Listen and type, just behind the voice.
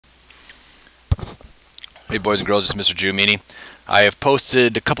Hey boys and girls, it's Mr. Giumini. I have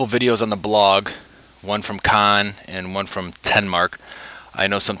posted a couple videos on the blog, one from Con and one from Tenmark. I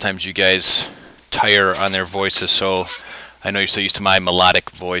know sometimes you guys tire on their voices, so I know you're so used to my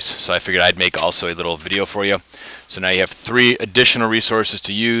melodic voice, so I figured I'd make also a little video for you. So now you have 3 additional resources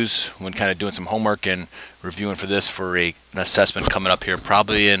to use when kind of doing some homework and reviewing for this for an assessment coming up here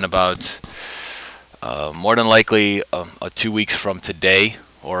probably in about more than likely 2 weeks from today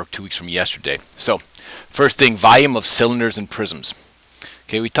or 2 weeks from yesterday. So first thing, volume of cylinders and prisms.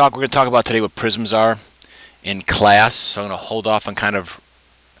 Okay, we're going to talk about today what prisms are in class, so I'm going to hold off on kind of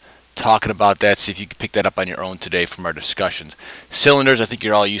talking about that, see if you can pick that up on your own today from our discussions. Cylinders, I think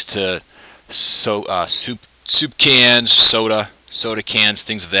you're all used to soup cans, soda cans,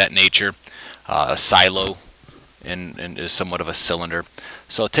 things of that nature. A silo and is somewhat of a cylinder.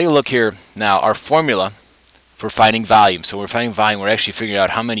 So take a look here. Now our formula for finding volume. So we're finding volume, we're actually figuring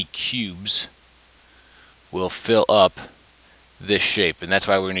out how many cubes will fill up this shape, and that's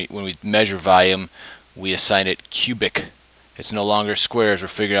why when we measure volume, we assign it cubic. It's no longer squares. We're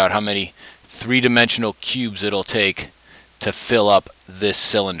figuring out how many 3-dimensional cubes it'll take to fill up this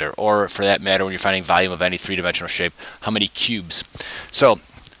cylinder, or for that matter, when you're finding volume of any 3-dimensional shape, how many cubes. So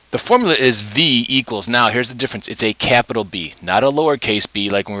the formula is V equals, now here's the difference, it's a capital B, not a lowercase b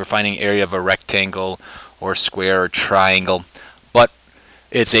like when we're finding area of a rectangle or square or triangle, but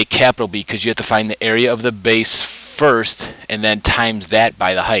it's a capital B because you have to find the area of the base first and then times that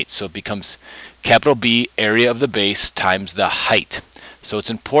by the height. So it becomes capital B, area of the base times the height. So it's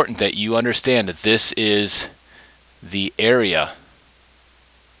important that you understand that this is the area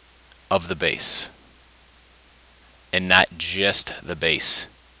of the base and not just the base.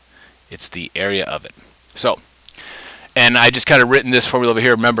 It's the area of it. So, and I just kind of written this formula over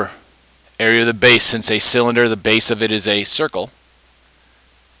here. Remember, area of the base, since a cylinder, the base of it is a circle,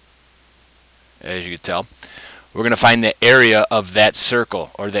 as you can tell. We're going to find the area of that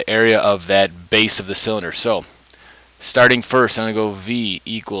circle, or the area of that base of the cylinder. So, starting first, I'm going to go V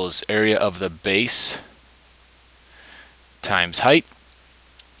equals area of the base times height.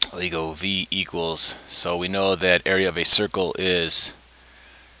 We go V equals, so we know that area of a circle is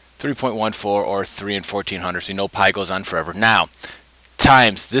 3.14 or 3 and 1400, so you know pi goes on forever. Now,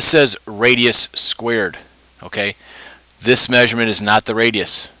 times, this says radius squared, okay? This measurement is not the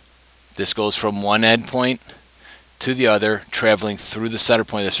radius. This goes from one endpoint to the other, traveling through the center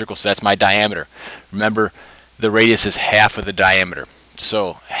point of the circle, so that's my diameter. Remember, the radius is half of the diameter.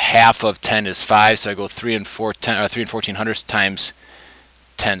 So half of 10 is 5, so I go 3 and 1400 times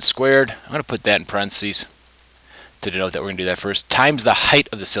 10 squared. I'm going to put that in parentheses to denote that we're going to do that first, times the height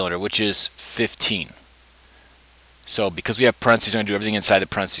of the cylinder, which is 15. So because we have parentheses, I'm going to do everything inside the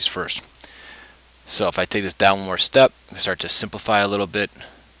parentheses first. So if I take this down one more step, I start to simplify a little bit.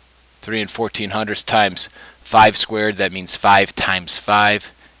 3 and 1400 times 5 squared, that means 5 times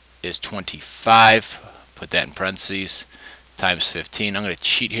 5 is 25. Put that in parentheses, times 15. I'm going to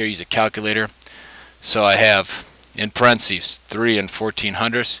cheat here, use a calculator. So I have in parentheses 3 and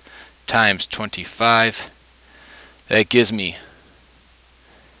 1400 times 25. That gives me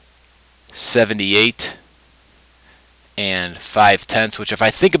 78 and 5/10, which if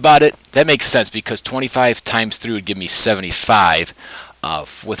I think about it, that makes sense because 25 times 3 would give me 75.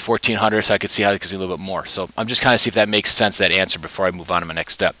 With 1400, so I could see how it could be a little bit more. So I'm just kind of see if that makes sense, that answer, before I move on to my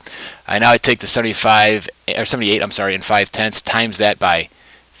next step. Now I take the 78, and 5/10 times that by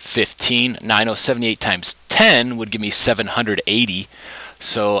 15. Now I know 78 times 10 would give me 780.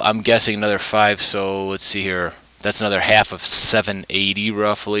 So I'm guessing another 5. So let's see here. That's another half of 780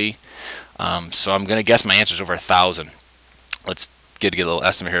 roughly. So I'm going to guess my answer is over 1,000. Let's get a little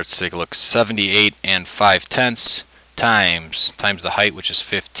estimate here. Let's take a look. 78 and 5/10 times the height, which is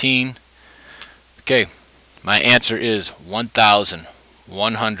 15. Okay, my answer is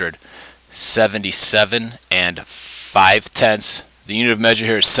 1,177 and 5/10. The unit of measure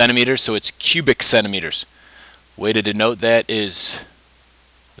here is centimeters, so it's cubic centimeters. Way to denote that is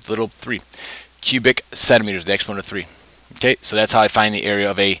with little 3. Cubic centimeters, the exponent of 3. Okay, so that's how I find the area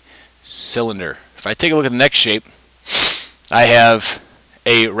of a cylinder. If I take a look at the next shape, I have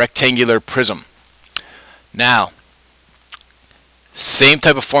a rectangular prism. Now, same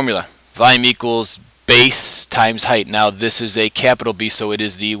type of formula. Volume equals base times height. Now this is a capital B, so it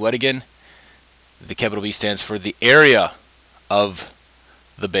is the what again? The capital B stands for the area of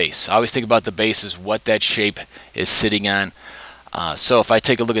the base. I always think about the base as what that shape is sitting on. So if I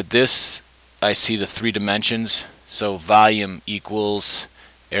take a look at this, I see the 3 dimensions. So volume equals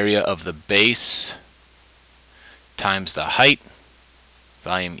area of the base times the height.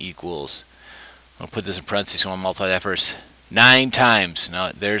 Volume equals, I'll put this in parentheses, so I'll multiply that first. 9 times,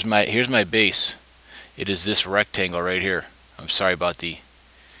 now here's my base, it is this rectangle right here. I'm sorry about the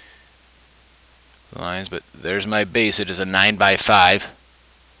lines, but there's my base. It is a 9 by 5.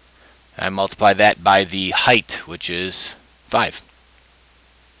 I multiply that by the height, which is 5.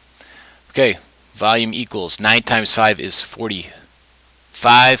 Okay, volume equals 9 times 5 is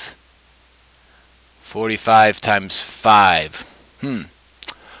 45. 45 times 5.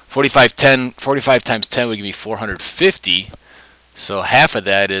 45 times 10 would give me 450. So half of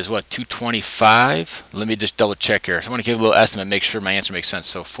that is what, 225? Let me just double check here. So I want to give a little estimate, make sure my answer makes sense.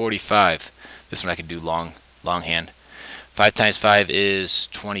 So 45. This one I can do longhand. 5 times 5 is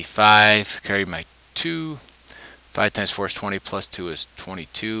 25. Carry my 2. 5 times 4 is 20 plus 2 is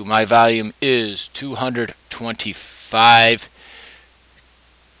 22. My volume is 225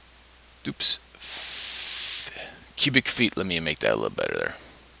 cubic feet. Let me make that a little better there.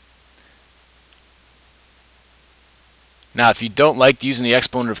 Now, if you don't like using the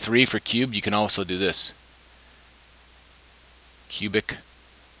exponent of 3 for cube, you can also do this. Cubic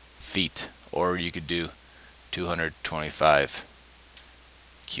feet. Or you could do 225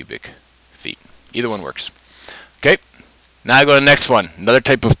 cubic feet. Either one works. Okay, now I go to the next one. Another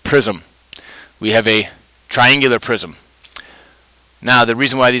type of prism. We have a triangular prism. Now, the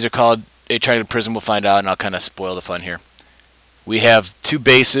reason why these are called a triangular prism, we'll find out, and I'll kind of spoil the fun here. We have two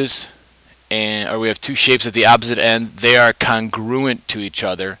bases, or we have two shapes at the opposite end. They are congruent to each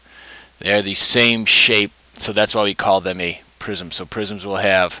other. They are the same shape, so that's why we call them a prism. So prisms will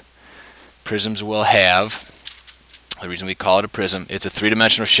have, the reason we call it a prism, it's a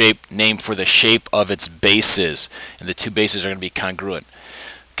three-dimensional shape named for the shape of its bases, and the two bases are going to be congruent.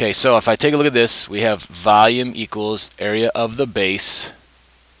 Okay, so if I take a look at this, we have volume equals area of the base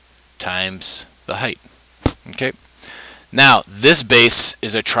times the height. Okay, now this base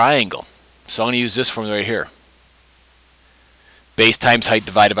is a triangle, so I'm going to use this formula right here. Base times height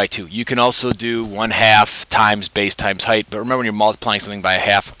divided by 2. You can also do 1/2 times base times height, but remember when you're multiplying something by a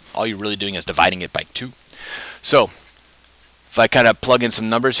half, all you're really doing is dividing it by 2. So if I kind of plug in some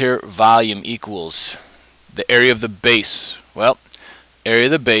numbers here, volume equals the area of the base. Well, area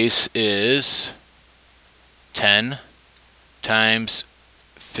of the base is 10 times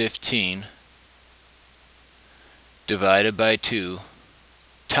 15 divided by 2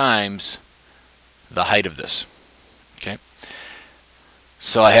 times the height of this. Okay,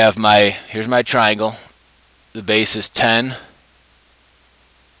 so I have here's my triangle. The base is 10.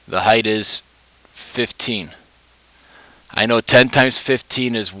 The height is 15. I know 10 times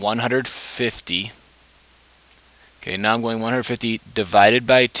 15 is 150. Okay, now I'm going 150 divided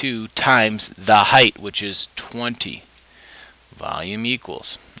by 2 times the height, which is 20. Volume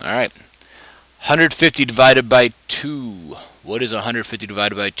equals. All right. 150 divided by 2. What is 150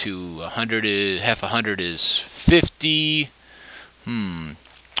 divided by 2? 100 is, half 100 is 50.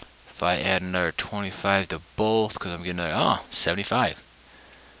 If I add another 25 to both, because I'm getting another, 75.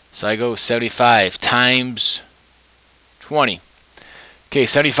 So I go 75 times 20. Okay,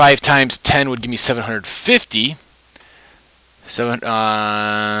 75 times 10 would give me 750.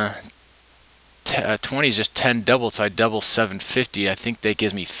 20 is just 10 doubled, so I double 750. I think that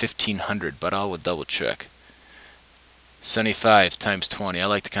gives me 1500, but I will double check. 75 times 20. I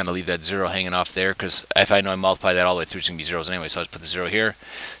like to kind of leave that 0 hanging off there, because if I know I multiply that all the way through, it's going to be zeros anyway, so I'll just put the 0 here.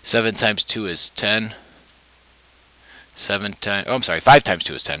 7 times 2 is 10. 5 times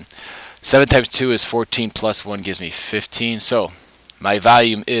 2 is 10. 7 times 2 is 14 plus 1 gives me 15. So my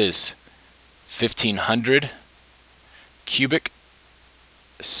volume is 1500 cubic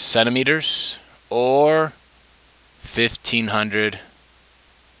centimeters, or 1500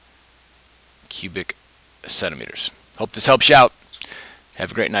 cubic centimeters. Hope this helps you out.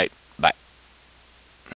 Have a great night.